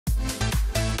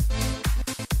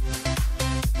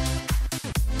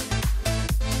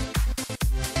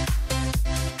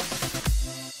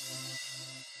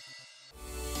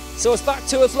So it's back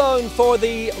to Athlone for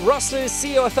the RUSTLERS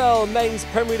CUFL Men's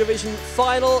Premier Division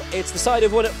final. It's decided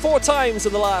who've won it 4 times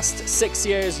in the last 6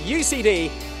 years. UCD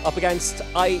up against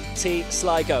IT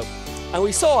Sligo. And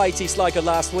we saw IT Sligo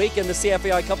last week in the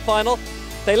CFAI Cup final.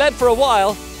 They led for a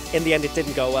while. In the end, it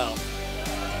didn't go well.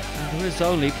 And there is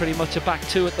only pretty much a back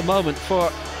 2 at the moment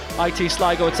for IT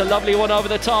Sligo. It's a lovely one over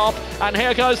the top, and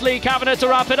here goes Lee Kavanagh to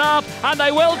wrap it up, and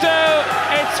they will do.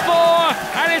 It's 4,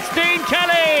 and it's Dean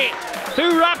Kelly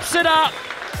who wraps it up.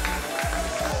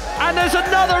 And there's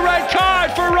another red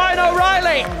card for Ryan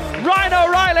O'Reilly. Ryan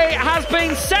O'Reilly has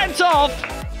been sent off.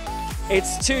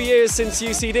 It's 2 years since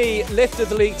UCD lifted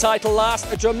the league title last,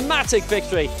 a dramatic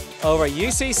victory over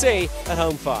UCC at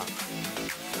home farm.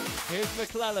 Here's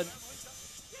McClellan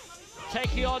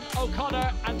taking on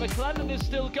O'Connor, and McClellan is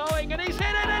still going, and he's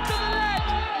hit it into the net.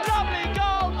 Lovely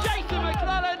goal, Jason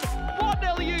McClellan,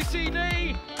 1-0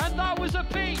 UCD, and that was a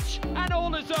peach and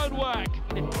all his own work.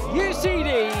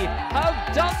 UCD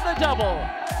have done the double,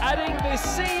 adding the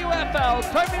CUFL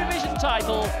Premier Division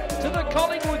title to the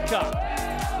Collingwood Cup.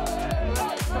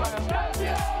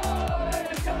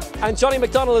 And Johnny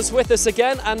McDonnell is with us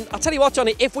again, and I'll tell you what,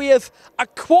 Johnny, if we have a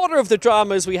quarter of the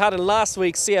dramas we had in last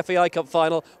week's CFAI Cup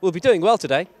final, we'll be doing well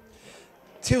today.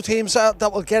 2 teams that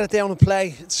will get it down and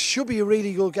play. It should be a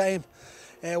really good game.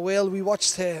 We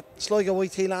watched Sligo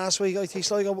IT last week. IT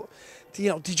Sligo, they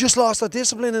just lost their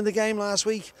discipline in the game last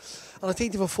week, and I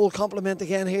think they have a full complement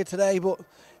again here today. But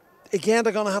again,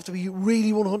 they're going to have to be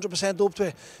really 100% up to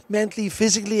it, mentally,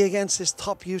 physically, against this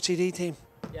top UCD team.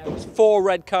 Yeah, it was 4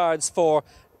 red cards for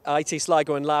IT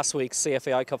Sligo in last week's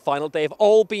CFAI Cup final. They've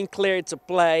all been cleared to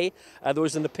play. There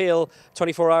was an appeal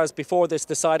 24 hours before this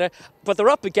decider, but they're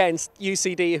up against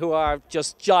UCD, who are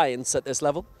just giants at this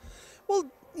level. Well,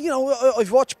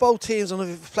 I've watched both teams and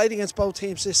I've played against both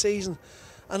teams this season,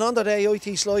 and on their day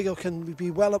IT Sligo can be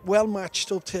well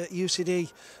matched up to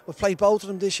UCD. We've played both of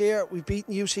them this year. We've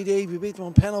beaten UCD, we beat them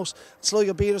on penalties.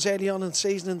 Sligo beat us early on in the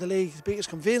season in the league, beat us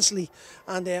convincingly,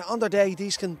 and on their day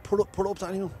these can put up to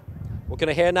anyone. We're going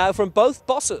to hear now from both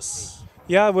bosses.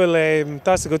 Yeah, well,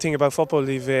 that's the good thing about football.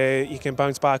 You can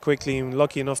bounce back quickly, and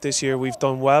lucky enough this year we've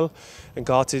done well and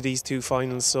got to these 2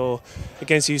 finals. So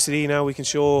against UCD now we can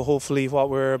show hopefully what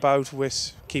we're about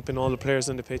with keeping all the players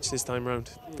on the pitch this time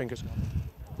round. Fingers.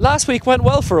 Last week went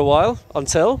well for a while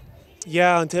until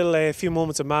a few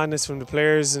moments of madness from the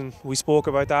players, and we spoke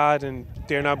about that. And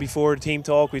there now before the team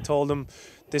talk, we told them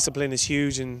discipline is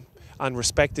huge and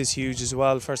respect is huge as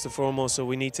well, first and foremost. So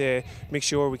we need to make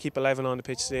sure we keep 11 on the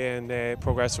pitch today and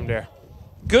progress from there.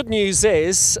 Good news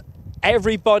is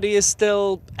everybody is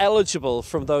still eligible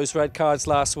from those red cards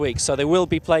last week, so they will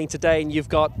be playing today, and you've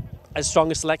got as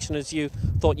strong a selection as you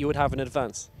thought you would have in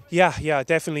advance. Yeah,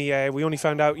 definitely. We only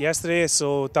found out yesterday,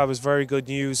 so that was very good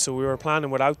news. So we were planning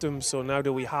without them, so now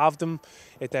that we have them,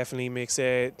 it definitely makes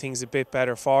things a bit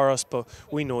better for us. But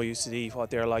we know UCD, what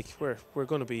they're like. We're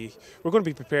going to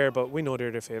be prepared, but we know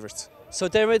they're the favourites. So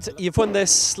Dermot, you've won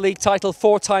this league title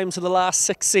 4 times in the last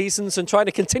 6 seasons, and trying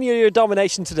to continue your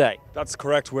domination today. That's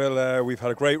correct, Will. We've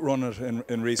had a great run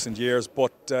in recent years,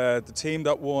 but the team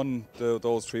that won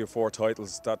those 3 or 4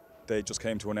 titles, that they just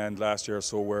came to an end last year,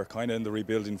 so we're kind of in the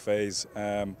rebuilding phase.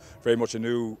 Very much a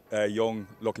new, young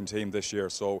looking team this year,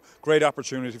 so great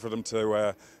opportunity for them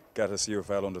to get a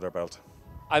CUFL under their belt.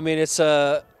 I mean, it's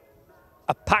a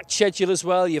packed schedule as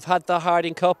well. You've had the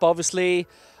Harding Cup, obviously.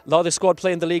 A lot of the squad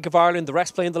playing the League of Ireland, the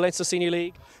rest playing the Leinster Senior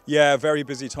League. Yeah, very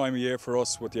busy time of year for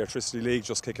us with the Electricity League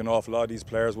just kicking off. A lot of these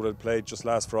players would have played just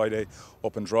last Friday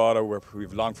up in Drogheda.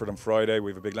 We've Longford on Friday.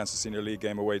 We have a big Leinster Senior League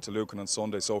game away to Lucan on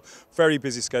Sunday. So very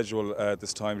busy schedule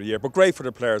this time of the year. But great for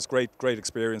the players, great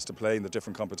experience to play in the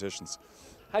different competitions.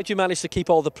 How do you manage to keep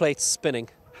all the plates spinning?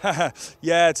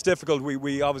 Yeah, it's difficult.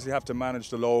 We obviously have to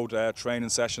manage the load, training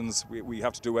sessions. We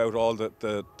have to do out all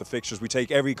the fixtures. We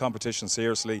take every competition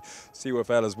seriously.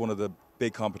 CUFL is one of the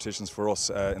big competitions for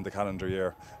us in the calendar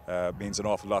year. It means an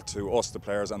awful lot to us, the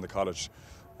players and the college.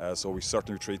 So we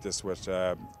certainly treat this with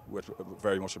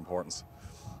very much importance.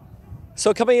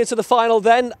 So coming into the final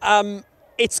then,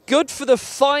 it's good for the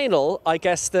final, I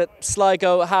guess, that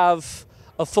Sligo have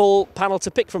a full panel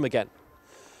to pick from again.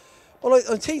 Well,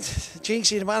 I think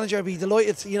Jinxie, the manager, will be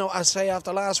delighted, as I say,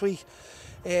 after last week.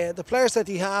 The players that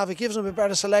they have, it gives them a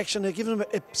better selection. It gives them,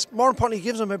 more importantly, it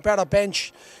gives them a better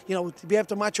bench, to be able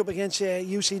to match up against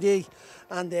UCD.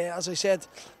 And as I said,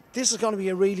 this is going to be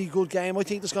a really good game. I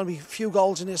think there's going to be a few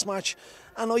goals in this match.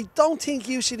 And I don't think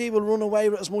UCD will run away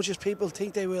with as much as people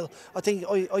think they will. I think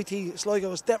IT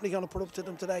Sligo is definitely going to put up to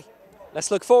them today.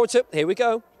 Let's look forward to it. Here we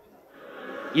go.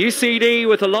 UCD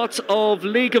with a lot of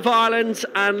League of Ireland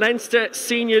and Leinster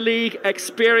Senior League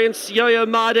experience. Yo-Yo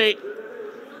Mahdi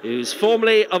who's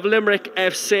formerly of Limerick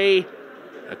FC,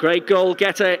 a great goal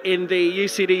getter in the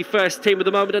UCD first team at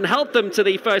the moment, and helped them to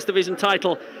the First Division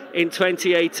title in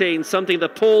 2018, something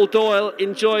that Paul Doyle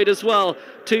enjoyed as well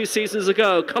 2 seasons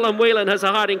ago. Colin Whelan has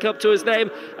a Harding Cup to his name,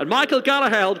 and Michael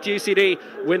Gallagher helped UCD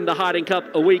win the Harding Cup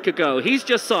a week ago. He's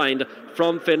just signed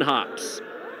from Finn Harps.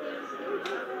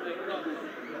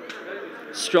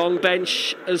 Strong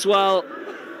bench as well,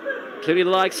 including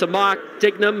the likes of Mark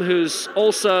Dignam, who's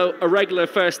also a regular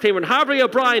first teamer, and Harvey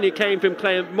O'Brien, who came from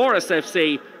Morris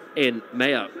FC in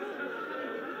Mayo.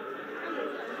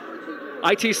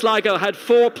 IT Sligo had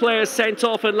 4 players sent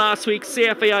off in last week's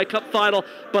CFAI Cup final,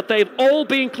 but they've all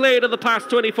been cleared in the past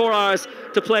 24 hours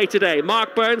to play today.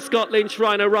 Mark Byrne, Scott Lynch,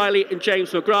 Ryan O'Reilly and James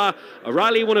McGrath.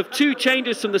 O'Reilly, one of 2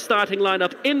 changes from the starting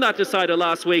lineup in that decider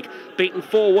last week, beaten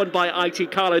 4-1 by IT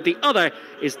Carlow. The other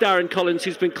is Darren Collins,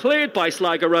 who's been cleared by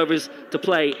Sligo Rovers to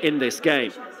play in this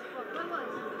game.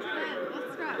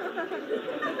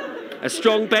 A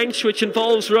strong bench which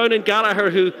involves Ronan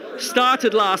Gallagher, who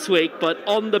started last week but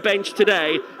on the bench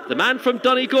today. The man from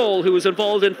Donegal who was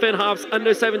involved in Finn Harps'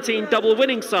 under-17 double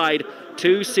winning side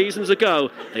 2 seasons ago.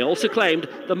 They also claimed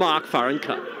the Mark Farron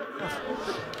Cup.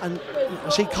 And I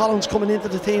see Collins coming into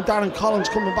the team, Darren Collins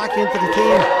coming back into the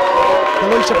team.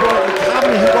 The likes of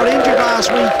Cavanagh, who got injured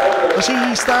last week, I see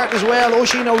he's starting as well.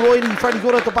 Oisin O'Reilly, very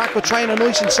good at the back, with Trainer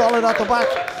nice and solid at the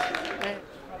back.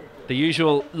 The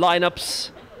usual lineups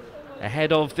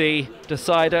ahead of the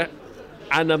decider,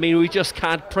 and I mean, we just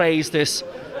can't praise this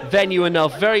venue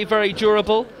enough. Very, very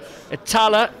durable. At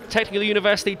Tala, Technical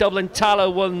University Dublin, Tala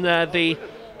won the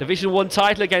Division 1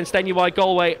 title against NUI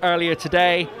Galway earlier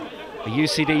today. The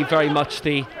UCD very much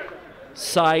the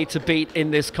side to beat in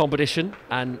this competition,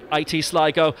 and IT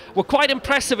Sligo were quite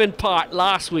impressive in part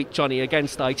last week, Johnny,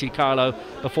 against IT Carlow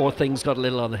before things got a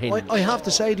little on the hinge. I have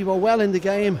to say they were well in the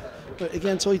game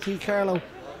against IT Carlow,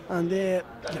 and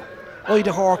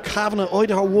Idaho, Cavanagh,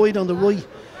 Idaho wide on the right,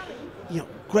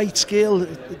 great skill,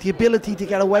 the ability to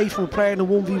get away from a player in a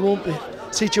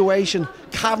 1v1 situation.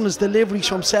 Cavanagh's deliveries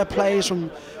from set plays,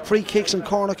 from free kicks and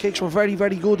corner kicks were very,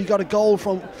 very good. He got a goal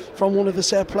from one of the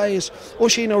set plays.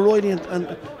 Oisin O'Reilly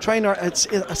and Trainer at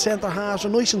centre halves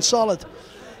were nice and solid.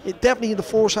 Definitely in the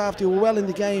first half they were well in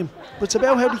the game, but it's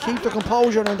about how they keep their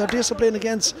composure and their discipline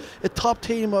against a top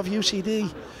team of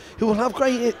UCD, who will have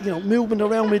great movement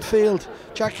around midfield.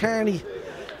 Jack Kearney,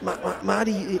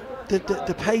 Maddie,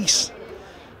 the pace,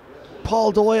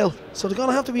 Paul Doyle. So they're going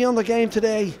to have to be on the game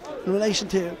today in relation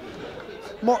to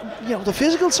more, the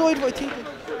physical side of it, I think.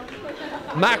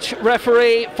 Match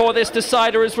referee for this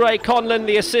decider is Ray Conlon,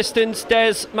 the assistants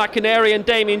Des McInerney and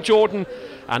Damien Jordan,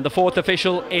 and the 4th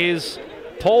official is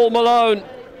Paul Malone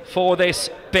for this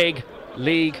big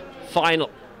league final.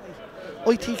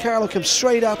 IT Carlow came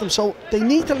straight at them, so they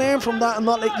need to learn from that and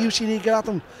not let UCD get at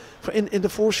them in the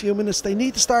first few minutes. They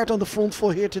need to start on the front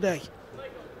foot here today.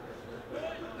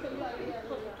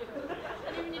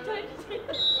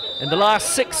 In the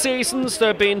last 6 seasons there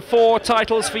have been 4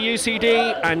 titles for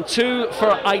UCD and 2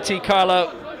 for IT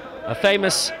Carlow. A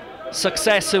famous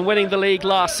success in winning the league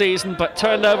last season, but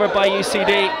turned over by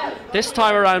UCD this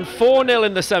time around 4-0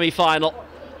 in the semi-final,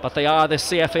 but they are the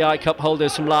CFAI Cup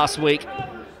holders from last week.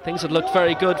 Things had looked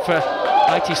very good for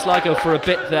IT Sligo for a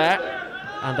bit there,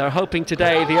 and they're hoping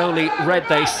today the only red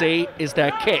they see is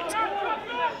their kit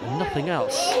and nothing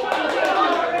else.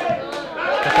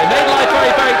 But they made life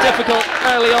very, very difficult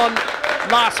early on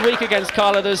last week against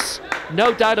Carlow, there's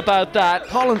no doubt about that.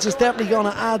 Collins is definitely going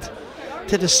to add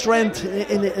to the strength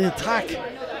in attack.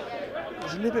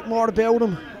 There's a little bit more about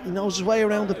him. He knows his way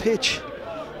around the pitch,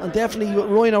 and definitely with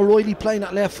Ryan O'Reilly playing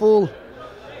at left full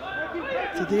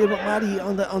to deal with Maddie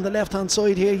on the left hand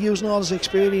side here, using all his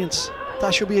experience.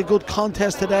 That should be a good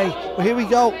contest today. But here we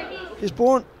go. He's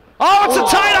born. Oh, it's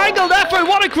a tight angled effort.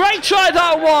 What a great try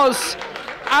that was.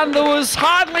 And there was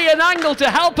hardly an angle to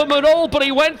help him at all, but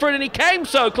he went for it and he came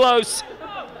so close.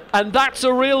 And that's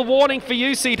a real warning for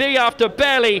UCD after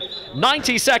barely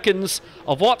 90 seconds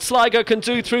of what Sligo can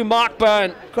do through Mark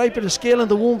Byrne. Great bit of skill in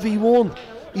the 1v1.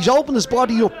 He's opened his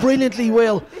body up brilliantly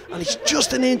well, and he's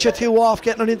just an inch or two off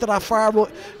getting it into that far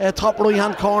top right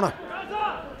hand corner.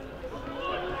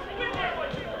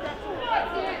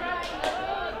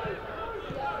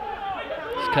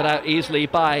 It's cut out easily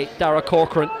by Dara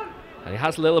Corcoran, and he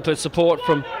has a little bit of support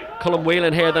from Colin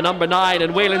Whelan here, the number 9,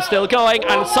 and Whelan's still going,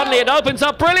 and suddenly it opens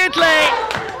up brilliantly.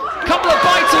 Couple of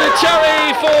bites of the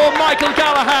cherry for Michael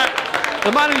Gallagher,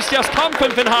 the man who's just come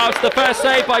from Finn Harps. The first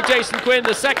save by Jason Quinn,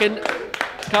 the second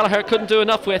Gallagher couldn't do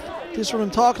enough with. This is what I'm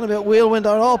talking about, Will, when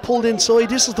they're all pulled inside.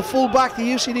 This is the full-back, the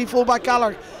UCD full-back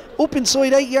Gallagher, up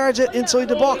inside 8 yards inside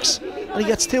the box, and he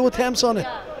gets 2 attempts on it.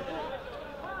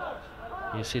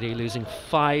 UCD losing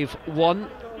 5-1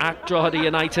 at Drogheda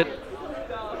United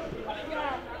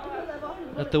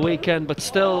at the weekend, but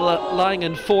still lying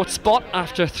in 4th spot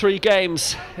after 3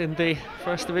 games in the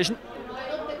First Division.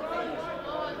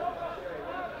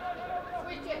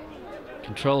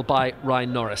 Controlled by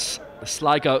Ryan Norris, the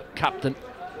Sligo captain.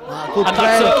 Good and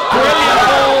play. That's a brilliant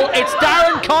ball. It's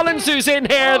Darren Collins who's in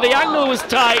here. The angle was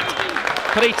tight,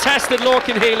 but he tested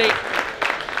Lorcan Healy.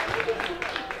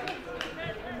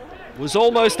 Was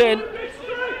almost in.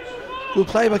 Good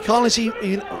play by Collins. He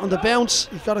on the bounce,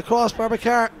 he got across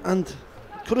Babacar and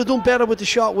could have done better with the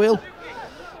shot, Will.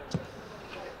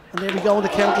 And there we go on the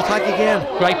counter-attack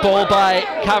again. Great ball by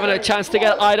Kavanagh, chance to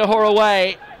get Idaho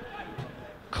away.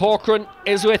 Corcoran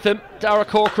is with him, Dara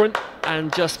Corcoran,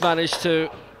 and just managed to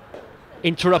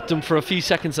interrupt him for a few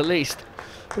seconds at least.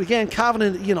 But again,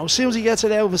 Kavanagh, you know, as soon as he gets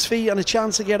it out of his feet and a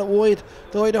chance to get it wide,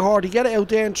 the Idaho, to get it out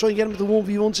there and try and get him to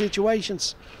 1v1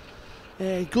 situations.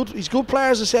 He's good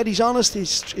player, as I said, he's honest,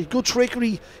 he's good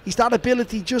trickery, he's that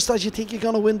ability, just as you think you're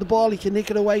going to win the ball, he can nick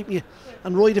it away from you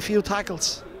and ride a few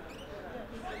tackles.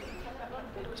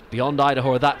 It's beyond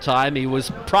Idaho at that time, he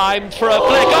was primed for a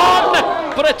flick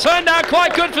on, but it turned out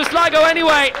quite good for Sligo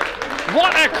anyway.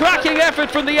 What a cracking effort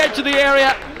from the edge of the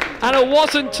area, and it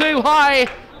wasn't too high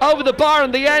over the bar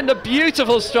in the end, a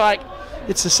beautiful strike.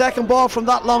 It's the second ball from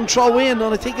that long throw in,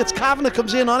 and I think it's Kavanagh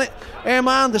comes in on it.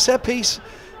 Airman, the set piece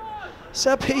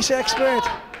expert.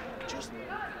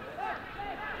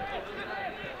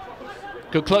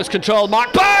 Good close control,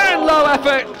 Mark Byrne, low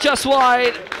effort, just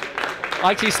wide.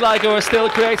 IT Sligo are still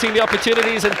creating the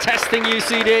opportunities and testing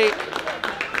UCD.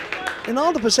 In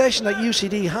all the possession that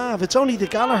UCD have, it's only the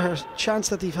Gallagher chance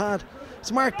that they've had.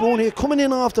 It's Mark Byrne here, coming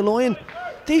in off the line.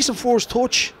 Decent first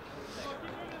touch.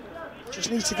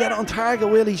 Just needs to get it on target,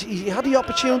 Will. He had the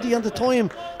opportunity and the time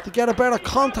to get a better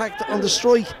contact on the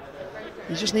strike.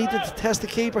 He just needed to test the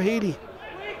keeper, Healy.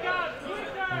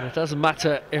 And it doesn't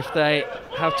matter if they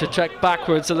have to check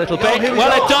backwards a little bit.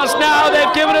 Well, it does now.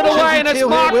 They've given it away, and it's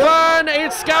Mark Byrne.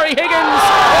 It's Gary Higgins.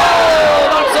 Oh,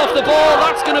 that's off the ball.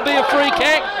 That's going to be a free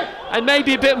kick, and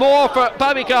maybe a bit more for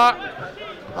Babacar.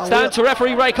 It's down to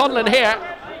referee Ray Conlon here.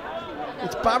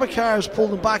 It's Babacar who's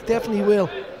pulled him back, definitely will.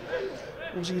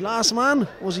 Was he last man?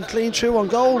 Was he clean through on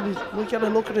goal? We get a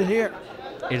look at it here.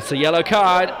 It's a yellow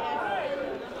card.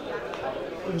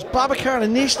 It was Babacar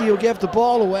initially who gave the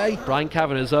ball away. Brian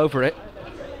Kavanagh's over it.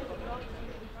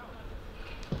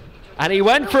 And he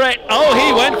went for it. Oh,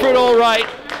 he went for it all right.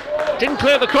 Didn't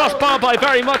clear the crossbar by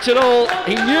very much at all.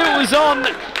 He knew it was on.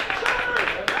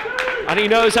 And he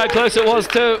knows how close it was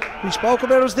too. We spoke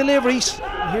about his deliveries.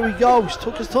 Here we go. He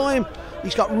took his time.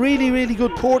 He's got really, really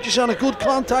good purchase on a good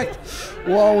contact.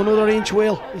 Whoa, another inch,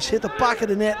 Will. He's hit the back of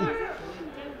the netting.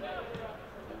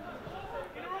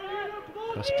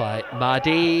 Cross by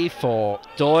Mahdi for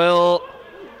Doyle.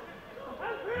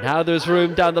 Now there's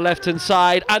room down the left hand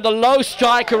side, and the low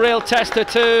strike, a real tester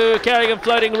too. Kerrigan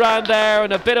floating around there,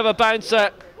 and a bit of a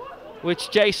bouncer,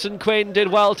 which Jason Quinn did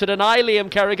well to deny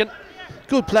Liam Kerrigan.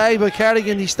 Good play by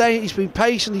Kerrigan. He's been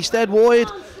patient, he stayed wide,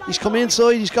 he's come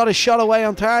inside, he's got his shot away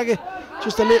on target,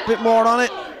 just a little bit more on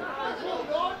it,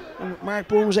 and Mark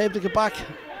Byrne was able to get back.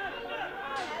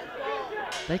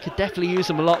 They could definitely use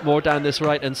him a lot more down this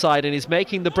right hand side, and he's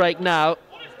making the break now.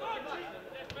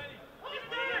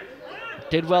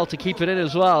 Did well to keep it in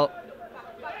as well.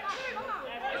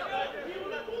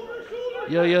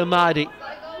 Yo-Yo Mahdi.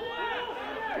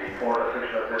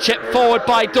 Chip forward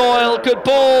by Doyle, good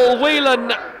ball,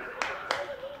 Whelan.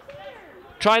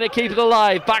 Trying to keep it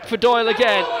alive, back for Doyle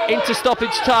again, into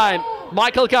stoppage time.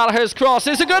 Michael Gallagher's cross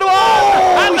is a good one,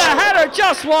 and the header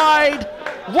just wide.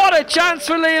 What a chance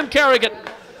for Liam Kerrigan.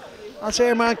 That's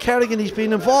Airman Kerrigan, he's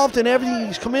been involved in everything,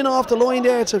 he's come in off the line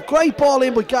there. It's a great ball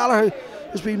in, but Gallagher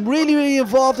has been really, really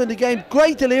involved in the game.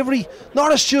 Great delivery,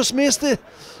 Norris just missed it.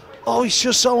 Oh, he's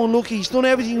just so unlucky, he's done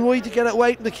everything right to get it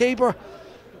away from the keeper.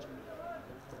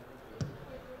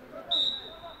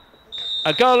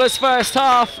 A goalless first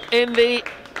half in the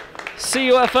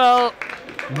CUFL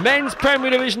Men's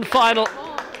Premier Division final,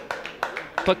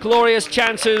 but glorious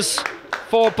chances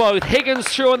for both. Higgins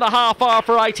through in the half hour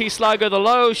for IT Sligo, the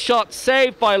low shot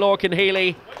saved by Lorcan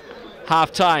Healy.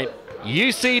 Half time,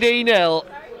 UCD 0,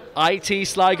 IT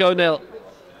Sligo 0.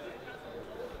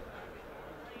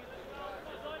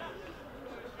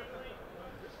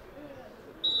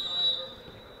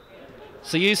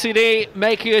 So UCD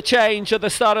making a change at the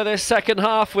start of this second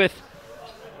half with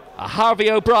Harvey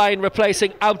O'Brien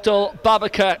replacing Abdul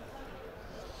Babacar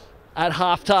at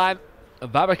half time.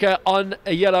 Babacar on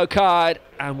a yellow card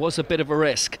and was a bit of a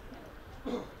risk.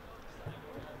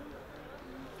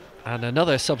 And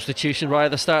another substitution right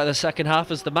at the start of the second half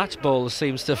as the match ball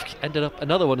seems to have ended up,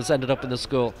 another one has ended up in the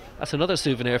school. That's another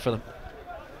souvenir for them.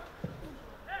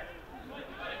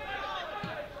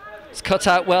 It's cut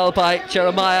out well by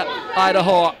Jeremiah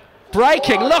Idaho.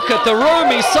 Breaking, look at the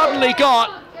room he's suddenly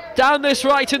got down this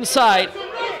right-hand side.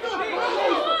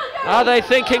 Are they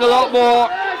thinking a lot more?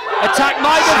 Attack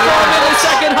minded for him in the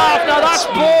second half. Now that's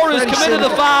Bohr who's committed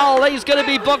the foul. He's going to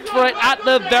be booked for it at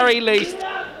the very least.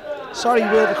 Sorry,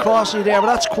 Will, to cross you there, but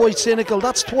that's quite cynical.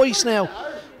 That's twice now.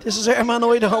 This is our man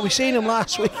Idaho. We seen him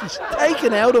last week. He's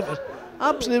taken out of it.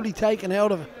 Absolutely taken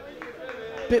out of it.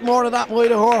 Bit more of that,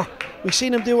 Idaho. We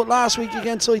seen him do it last week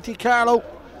against IT Carlow.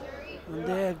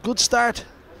 And good start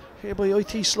here by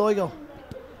IT Sligo.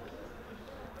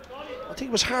 I think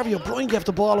it was Harvey O'Brien gave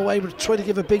the ball away, but tried to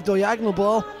give a big diagonal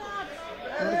ball.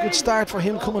 Not a good start for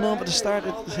him coming on at the start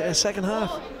of the second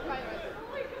half.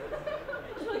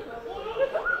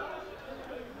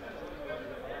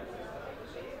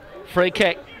 Free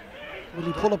kick. Will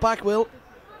he pull it back, Will?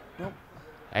 No.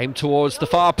 Aim towards the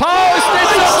far post.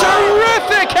 It's a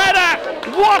terrific header.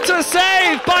 What a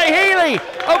save by Healy.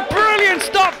 A brilliant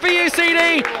stop for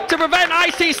UCD to prevent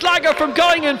IT Sligo from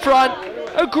going in front.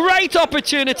 A great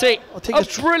opportunity. A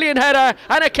brilliant header,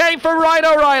 and it came from Ryan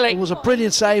O'Reilly. It was a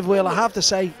brilliant save, Will, I have to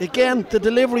say. Again, the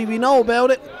delivery, we know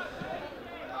about it.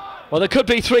 Well, there could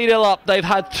be 3-0 up. They've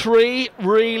had 3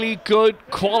 really good,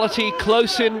 quality,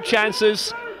 close-in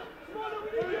chances.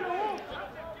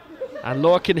 And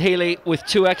Lorcan Healy with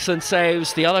 2 excellent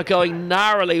saves, the other going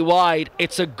narrowly wide.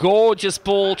 It's a gorgeous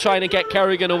ball trying to get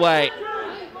Kerrigan away.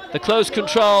 The close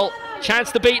control,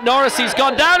 chance to beat Norris. He's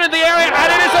gone down in the area,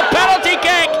 and it is a penalty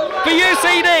kick for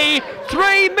UCD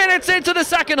 3 minutes into the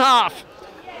second half.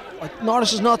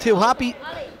 Norris is not too happy,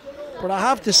 but I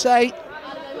have to say,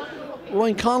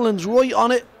 Ryan Conlon's right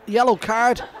on it. Yellow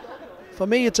card. For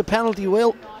me, it's a penalty,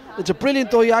 Will. It's a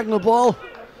brilliant diagonal ball.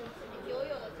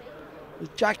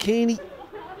 Jack Keeney.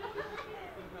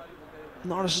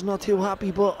 Norris is not too happy,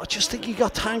 but I just think he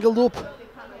got tangled up.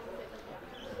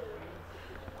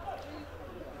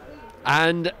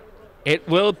 And it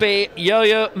will be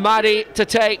Yo-Yo Maddy to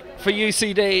take for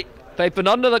UCD. They've been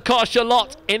under the cosh a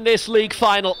lot in this league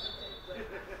final.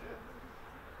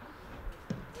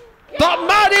 But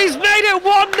Maddy's made it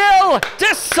 1-0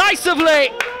 decisively.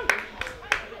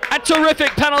 A terrific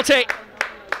penalty.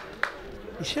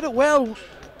 He's hit it well,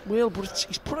 Will, but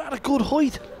he's put it at a good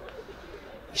height.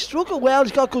 He struck it well,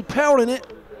 he's got good power in it.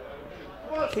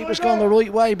 Keeper's gone the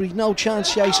right way, but he's no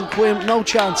chance, Jason Quinn, no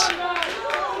chance.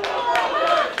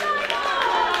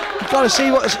 You've got to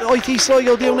see what IT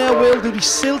Sligo do now, Will. Do they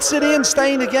still sit in,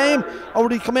 stay in the game, or will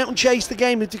they come out and chase the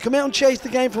game? If they come out and chase the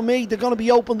game, for me, they're going to be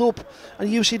opened up, and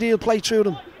UCD will play through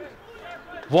them.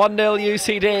 1-0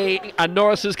 UCD, and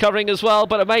Norris is covering as well,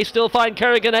 but it may still find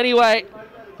Kerrigan anyway.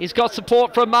 He's got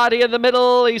support from Maddy in the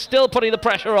middle. He's still putting the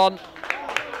pressure on.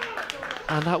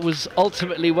 And that was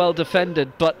ultimately well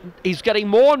defended, but he's getting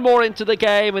more and more into the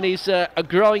game, and he's a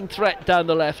growing threat down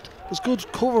the left. It was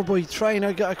good cover by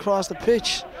Trainer, got across the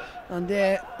pitch, and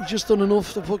he's just done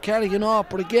enough to put Kerrigan off.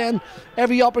 But again,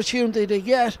 every opportunity they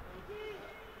get,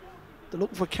 they're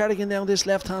looking for Kerrigan down this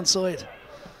left-hand side.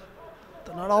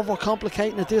 They're not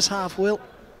overcomplicating it this half, Will.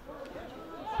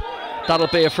 That'll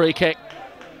be a free kick.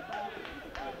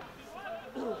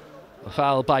 A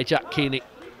foul by Jack Keeney.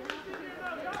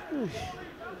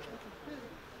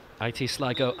 IT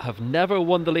Sligo have never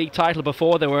won the league title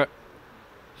before. They were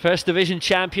First Division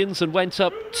champions and went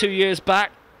up 2 years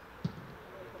back.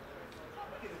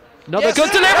 Another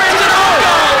good delivery. It's an own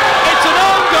goal. It's an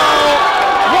own goal.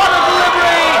 What a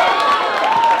delivery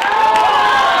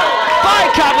by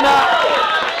Kavanagh.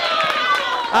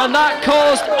 And that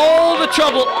caused all the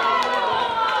trouble.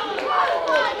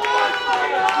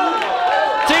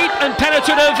 Deep and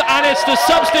penetrative, and it's the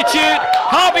substitute,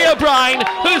 Harvey O'Brien,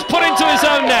 who's put into his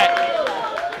own net.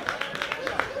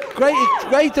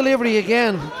 Great delivery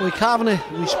again by Kavanagh.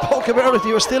 We spoke about it,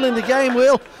 they were still in the game,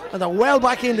 Will, and they're well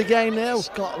back in the game now.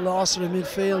 Got lost in the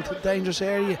midfield, dangerous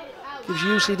area. Gives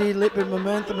UCD a little bit of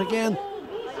momentum again.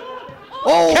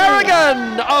 Oh!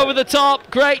 Kerrigan over the top,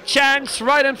 great chance,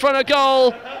 right in front of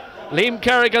goal. Liam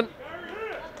Kerrigan,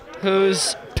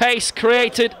 whose pace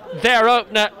created their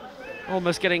opener.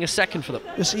 Almost getting a second for them.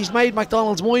 He's made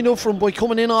McDonald's mind up for him by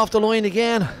coming in off the line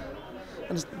again.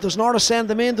 And does Norris send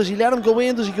him in? Does he let him go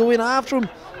in? Does he go in after him?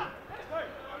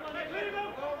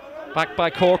 Back by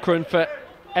Corcoran for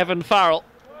Evan Farrell.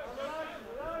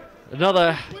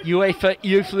 Another UEFA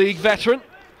Youth League veteran.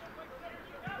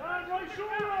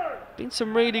 Been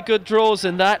some really good draws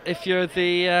in that if you're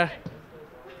the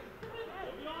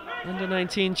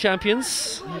under-19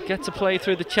 champions. You get to play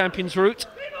through the champions route.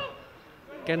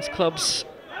 against clubs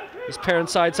whose parent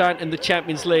sides aren't in the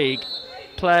Champions League.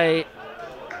 Play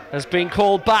has been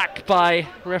called back by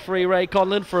referee Ray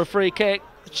Conlon for a free kick.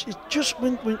 It's just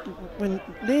when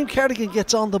Liam Cardigan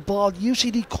gets on the ball,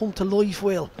 UCD come to life.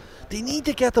 Will they need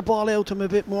to get the ball out to him a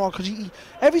bit more, because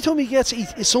every time he gets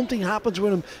it, something happens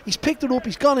with him. He's picked it up,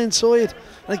 he's gone inside,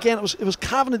 and again it was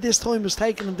Kavanagh this time was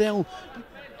taking him down.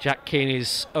 Jack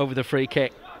Keeney's over the free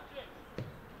kick.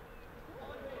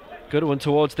 Good one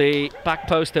towards the back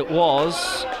post it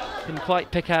was. Couldn't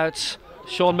quite pick out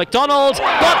Sean McDonald,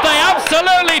 but they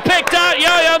absolutely picked out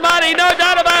Yo-Yo Manny, no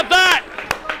doubt about that.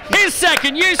 His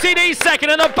second, UCD's second,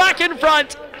 and they're back in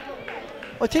front.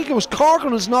 I think it was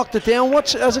Corcoran who's knocked it down.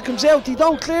 Watch as it comes out, they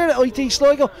don't clear it, IT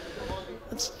Sligo.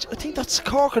 I think that's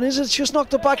Corcoran, is it? It's just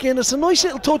knocked it back in. It's a nice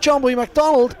little touch on by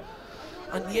McDonald.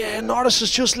 And yeah, Norris has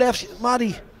just left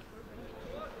Matty.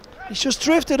 He's just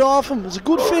drifted off him. It's a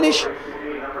good finish.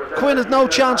 Quinn has no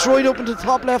chance right up into the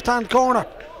top left-hand corner.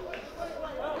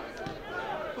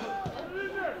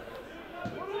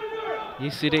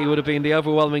 UCD would have been the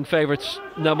overwhelming favourites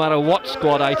no matter what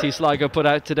squad IT Sligo put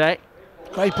out today.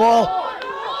 Great ball.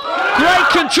 Great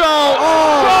control.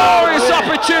 Glorious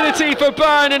opportunity for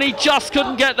Byrne, and he just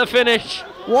couldn't get the finish.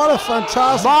 What a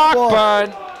fantastic Mark ball.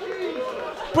 Byrne.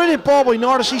 Brilliant ball by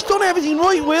Norris. He's done everything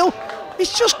right, Will.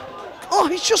 He's just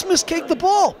miskicked the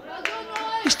ball.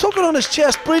 He's took it on his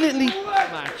chest brilliantly.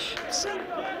 Match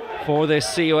for this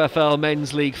CUFL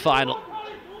Men's League final.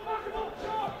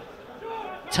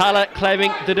 Tala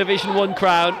claiming the Division 1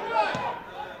 crown.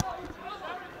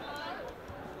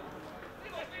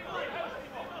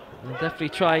 They'll definitely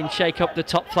try and shake up the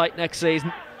top flight next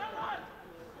season.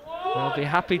 They'll be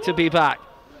happy to be back.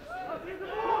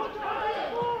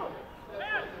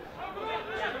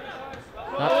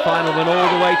 That final went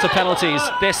all the way to penalties.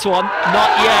 This one,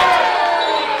 not yet.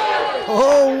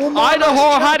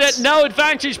 Idaho had it, no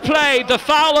advantage played. The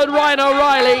foul on Ryan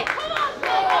O'Reilly.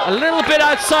 A little bit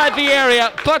outside the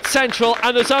area, but central,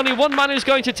 and there's only one man who's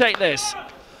going to take this.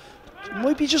 It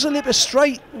might be just a little bit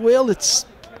straight, Will. It's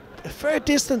a fair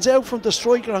distance out from the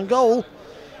striker on goal,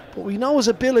 but we know his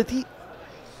ability.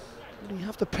 We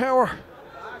have the power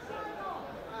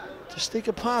to stick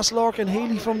it past Larkin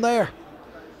Healy from there.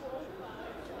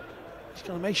 He's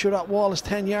going to make sure that wall is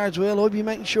 10 yards, Will. I'll be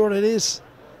making sure it is.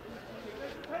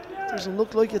 Doesn't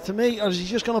look like it to me, or is he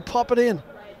just going to pop it in?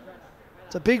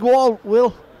 It's a big wall,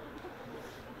 Will.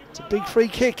 It's a big free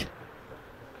kick.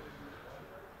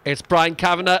 It's Brian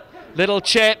Kavanagh, little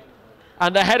chip,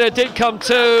 and the header did come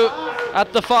to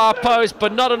at the far post,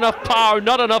 but not enough power,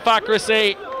 not enough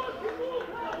accuracy.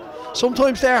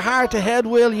 Sometimes they're hard to head,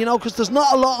 Will, you know, because there's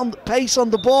not a lot of pace on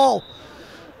the ball.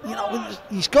 You know,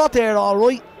 he's got there all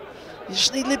right. You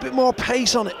just need a little bit more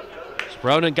pace on it. It's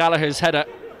Ronan Gallagher's header.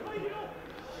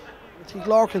 I think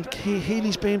Larkin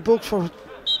Healy's being booked for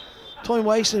time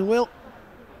wasting, Will.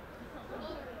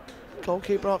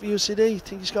 Goalkeeper off UCD, I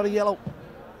think he's got a yellow.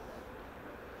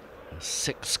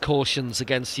 6 cautions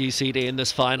against UCD in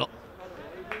this final.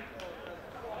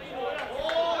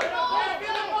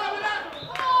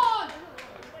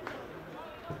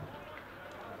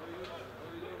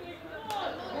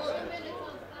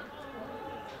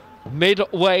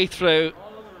 Midway through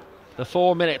the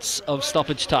 4 minutes of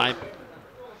stoppage time.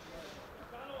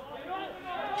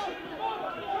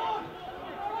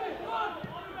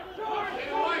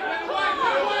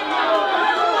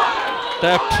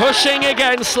 They're pushing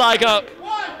again, Sligo.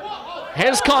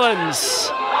 Here's Collins.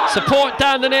 Support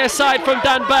down the near side from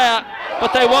Dan Bayer,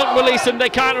 but they won't release him. They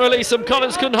can't release him.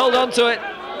 Collins couldn't hold on to it.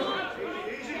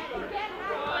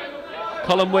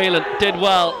 Colin Whelan did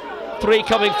well. 3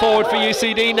 coming forward for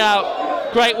UCD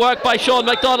now. Great work by Sean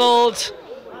McDonald.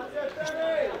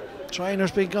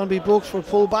 Trainer's going to be booked for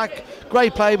pullback.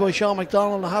 Great play by Sean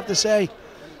McDonald, I have to say.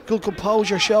 Good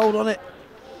composure showed on it.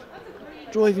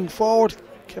 Driving forward.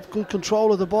 Kept good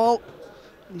control of the ball.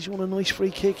 He's won a nice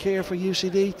free kick here for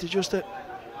UCD to just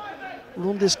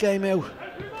run this game out.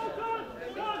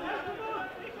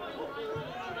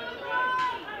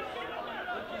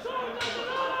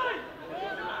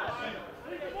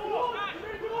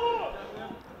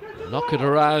 Knock it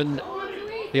around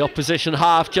the opposition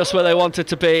half, just where they want it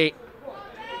to be.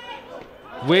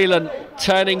 Whelan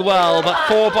turning well, but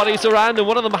 4 bodies around, and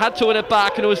one of them had to win it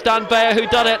back, and it was Dan Bayer who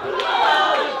done it.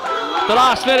 The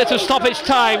last minute of stoppage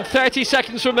time, 30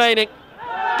 seconds remaining.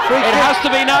 It has to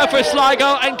be now for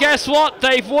Sligo, and guess what?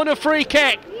 They've won a free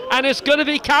kick, and it's going to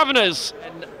be Kavanagh's.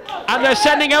 And they're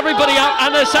sending everybody up,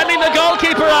 and they're sending the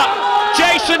goalkeeper up.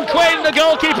 Jason Quinn, the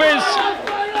goalkeeper's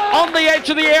on the edge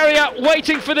of the area,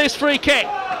 waiting for this free kick.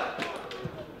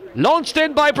 Launched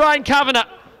in by Brian Kavanagh.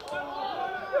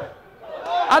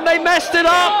 and they messed it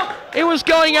up. It was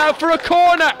going out for a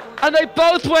corner, and they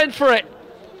both went for it.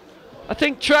 I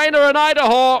think Trainer and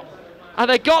Idaho, and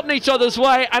they got in each other's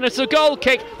way, and it's a goal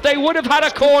kick. They would have had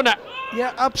a corner.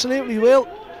 Yeah, absolutely will.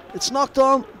 It's knocked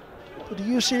on to the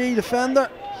UCD defender.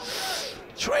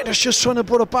 Trainer's just trying to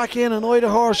put it back in, and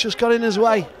Idaho's just got in his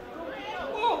way.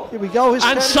 Here we go.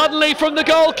 And suddenly from the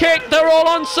goal kick, they're all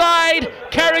onside.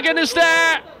 Kerrigan is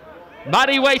there.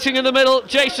 Matty waiting in the middle.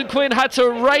 Jason Quinn had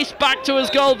to race back to his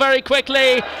goal very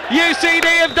quickly. UCD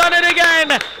have done it again.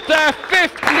 Their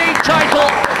 5th league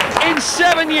title in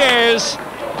 7 years.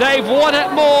 They've won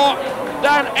it more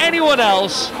than anyone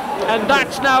else. And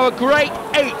that's now a great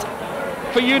 8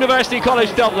 for University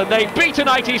College Dublin. They've beaten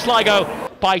IT Sligo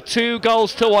by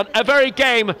 2-1. A very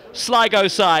game Sligo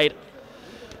side.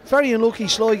 Very unlucky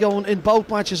Sligo in both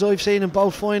matches I've seen in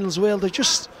both finals. Well, they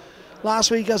just last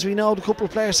week, as we know, the couple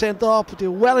of players sent off, but they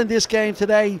were well in this game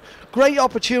today. Great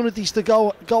opportunities to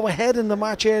go ahead in the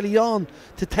match early on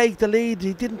to take the lead.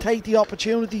 They didn't take the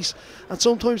opportunities, and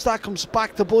sometimes that comes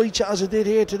back to bite you, as it did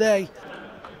here today.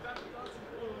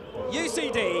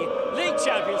 UCD league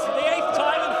champions for the 8th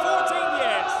time in 14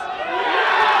 years.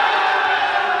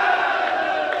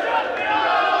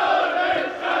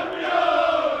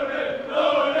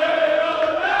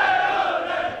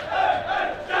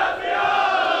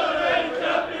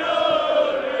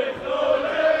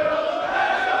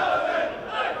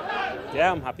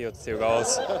 Yeah, I'm happy with the 2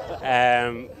 goals.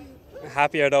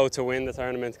 Happier though to win the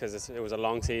tournament because it was a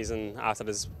long season after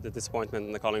the disappointment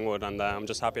in the Collingwood, and I'm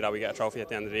just happy that we get a trophy at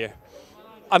the end of the year.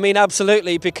 I mean,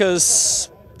 absolutely, because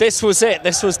this was it.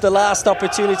 This was the last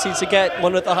opportunity to get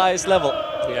one at the highest level.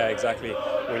 Yeah, exactly.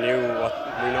 We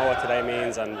know what today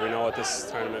means, and we know what this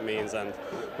tournament means, and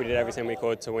we did everything we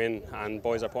could to win. And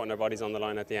boys are putting their bodies on the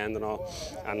line at the end and all.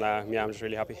 And yeah, I'm just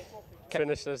really happy.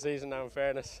 Finished the season now. In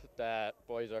fairness, the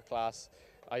boys are class.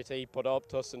 IT put up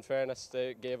to us. In fairness,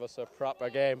 they gave us a proper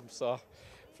game, so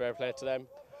fair play to them.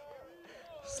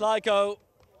 Sligo,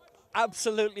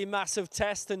 absolutely massive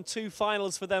test and 2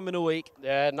 finals for them in a week.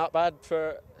 Yeah, not bad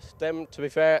for them, to be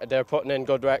fair. They're putting in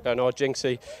good work. I know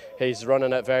Jinxie, he's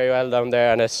running it very well down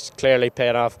there, and it's clearly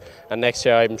paying off. And next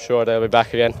year, I'm sure they'll be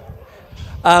back again.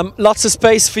 Lots of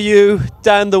space for you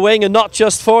down the wing, and not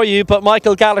just for you, but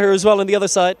Michael Gallagher as well on the other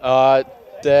side.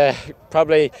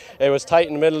 Probably it was tight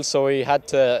in the middle, so we had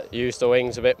to use the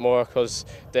wings a bit more because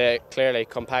they clearly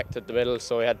compacted the middle,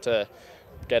 so we had to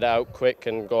get out quick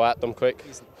and go at them quick.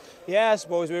 Yeah, I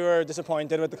suppose we were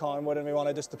disappointed with the Collingwood, and we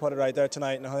wanted just to put it right there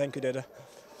tonight, and I think we did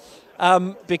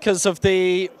it. Because of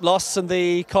the loss in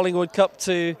the Collingwood Cup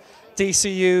to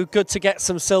DCU, good to get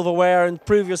some silverware and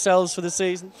prove yourselves for the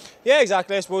season. Yeah,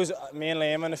 exactly. I suppose me and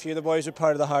Liam and a few of the boys were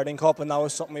part of the Harding Cup, and that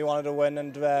was something we wanted to win.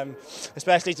 And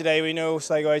especially today, we knew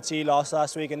Sligo IT lost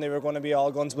last week, and they were going to be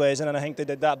all guns blazing, and I think they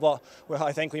did that. But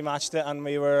I think we matched it, and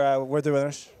we're the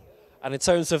winners. And in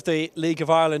terms of the League of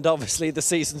Ireland, obviously the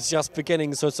season's just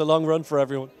beginning, so it's a long run for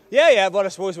everyone. Yeah, but I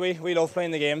suppose we love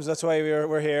playing the games. That's why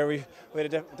we're here. We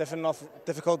had a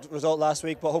difficult result last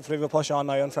week, but hopefully we'll push on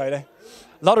now on Friday.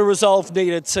 A lot of resolve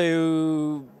needed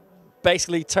to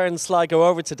basically turn Sligo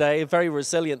over today. Very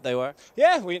resilient they were.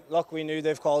 Yeah, we knew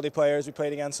they've quality players. We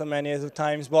played against them many of the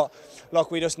times, but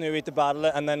look, we just knew we had to battle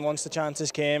it. And then once the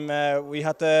chances came, we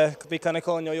had to be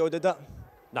clinical, and Yo-Yo did that.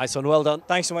 Nice one, well done.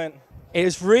 Thanks, Wayne. It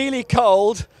is really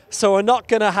cold, so we're not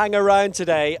going to hang around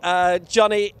today.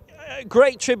 Johnny,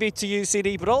 great tribute to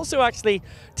UCD, but also actually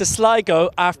to Sligo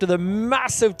after the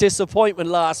massive disappointment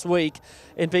last week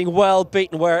in being well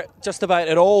beaten, where just about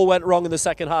it all went wrong in the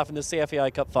second half in the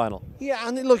CFEI Cup final. Yeah,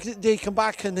 and look, they come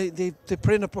back and they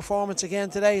put in a performance again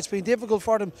today. It's been difficult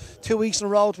for them 2 weeks in a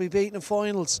row to be beaten in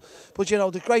finals, but you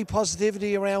know, the great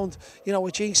positivity around, you know,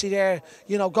 with Jinxie there,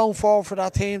 you know, going forward for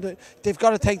that team, they've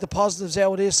got to take the positives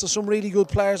out of this. There's some really good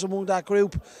players among that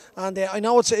group, and I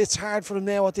know it's hard for them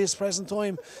now at this present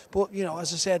time, but you know,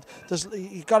 as I said,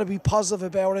 you've got to be positive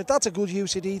about it. That's a good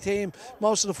UCD team.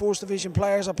 Most of the first division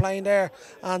players are playing there,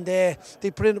 and they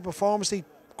put in a performance.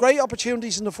 Great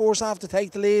opportunities in the first half to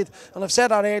take the lead, and I've said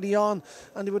that early on,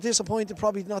 and they were disappointed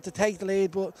probably not to take the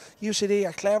lead, but UCD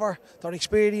are clever, they're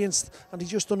experienced, and they've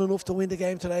just done enough to win the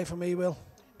game today for me, Will.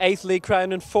 8th league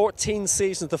crown in 14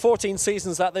 seasons, the 14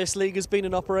 seasons that this league has been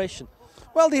in operation.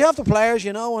 Well, they have the players,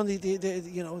 you know, and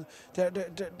you know, they're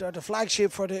the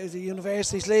flagship for the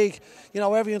Universities League. You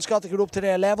know, everyone's got to get up to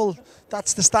their level.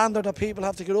 That's the standard that people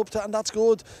have to get up to, and that's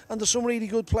good. And there's some really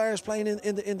good players playing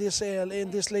in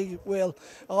this league, Will,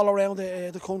 all around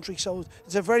the country. So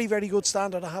it's a very, very good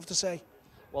standard, I have to say.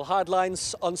 Well, hard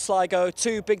lines on Sligo,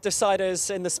 2 big deciders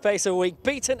in the space of a week,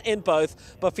 beaten in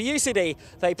both. But for UCD,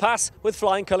 they pass with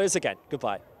flying colours again.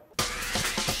 Goodbye.